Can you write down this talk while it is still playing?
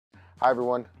Hi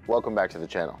everyone, welcome back to the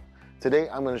channel. Today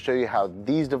I'm going to show you how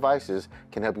these devices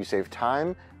can help you save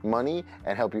time, money,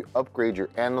 and help you upgrade your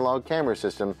analog camera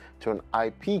system to an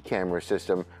IP camera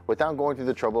system without going through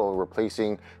the trouble of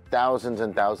replacing thousands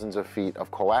and thousands of feet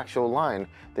of coaxial line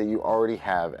that you already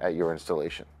have at your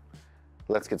installation.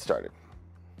 Let's get started.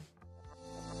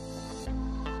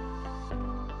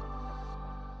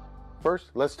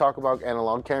 First, let's talk about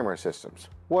analog camera systems.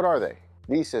 What are they?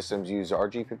 These systems use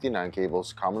RG59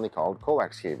 cables, commonly called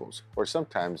coax cables, or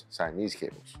sometimes Siamese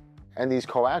cables. And these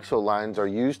coaxial lines are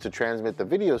used to transmit the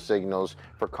video signals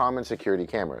for common security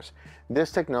cameras.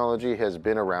 This technology has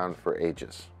been around for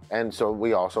ages. And so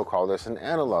we also call this an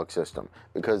analog system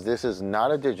because this is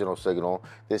not a digital signal.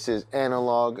 This is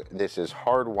analog. This is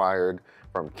hardwired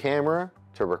from camera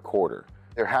to recorder.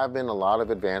 There have been a lot of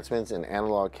advancements in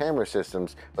analog camera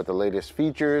systems, but the latest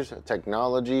features,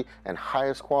 technology, and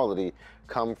highest quality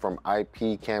come from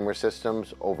IP camera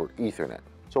systems over Ethernet.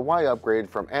 So why upgrade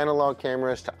from analog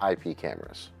cameras to IP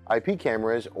cameras? IP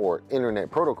cameras, or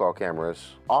Internet Protocol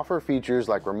cameras, offer features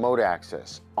like remote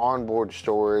access, onboard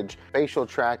storage, facial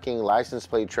tracking, license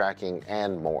plate tracking,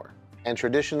 and more. And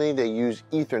traditionally they use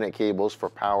Ethernet cables for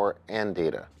power and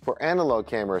data. For analog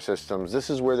camera systems, this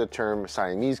is where the term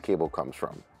Siamese cable comes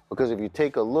from. Because if you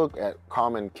take a look at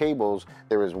common cables,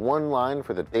 there is one line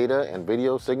for the data and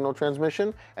video signal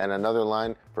transmission and another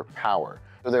line for power.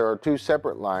 So there are two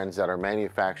separate lines that are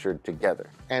manufactured together.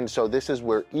 And so this is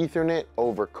where Ethernet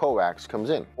over coax comes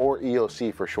in, or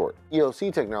EOC for short.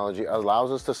 EOC technology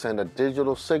allows us to send a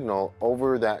digital signal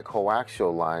over that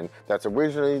coaxial line that's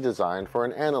originally designed for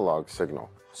an analog signal.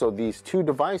 So these two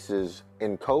devices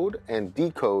encode and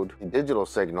decode the digital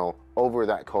signal over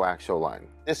that coaxial line.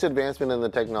 This advancement in the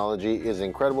technology is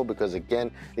incredible because,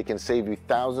 again, it can save you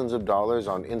thousands of dollars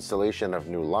on installation of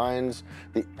new lines,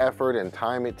 the effort and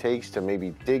time it takes to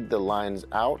maybe dig the lines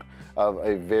out of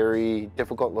a very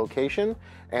difficult location,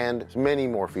 and many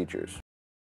more features.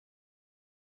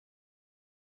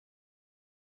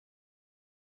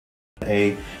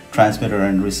 A transmitter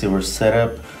and receiver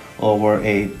setup over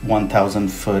a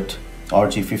 1,000-foot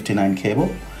RG59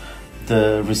 cable.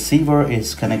 The receiver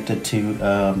is connected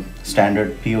to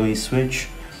standard PoE switch,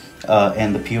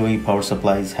 and the PoE power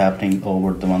supply is happening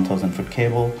over the 1,000-foot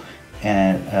cable,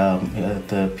 and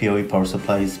the PoE power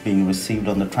supply is being received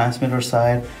on the transmitter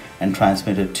side and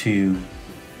transmitted to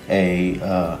a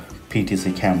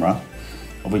PTZ camera,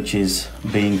 which is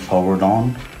being powered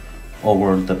on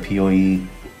over the PoE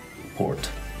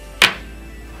port.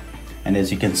 And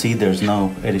as you can see, there's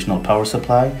no additional power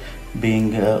supply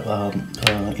being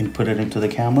inputted into the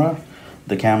camera.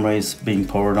 The camera is being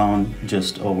powered on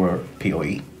just over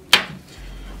PoE.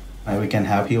 We can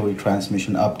have PoE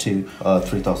transmission up to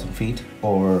 3,000 feet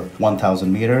or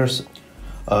 1,000 meters.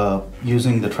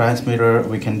 Using the transmitter,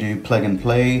 we can do plug and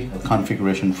play,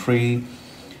 configuration free,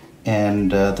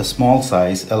 and the small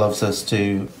size allows us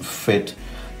to fit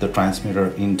the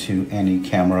transmitter into any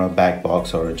camera back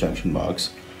box or a junction box.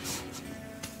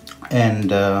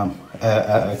 And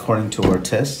according to our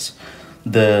tests,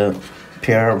 the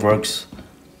pair works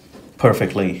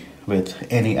perfectly with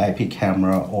any IP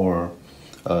camera or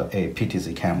a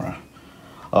PTZ camera.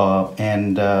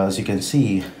 As you can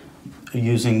see,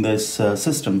 using this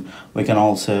system, we can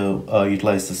also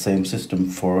utilize the same system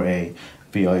for a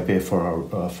VoIP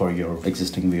for your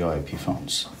existing VoIP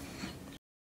phones.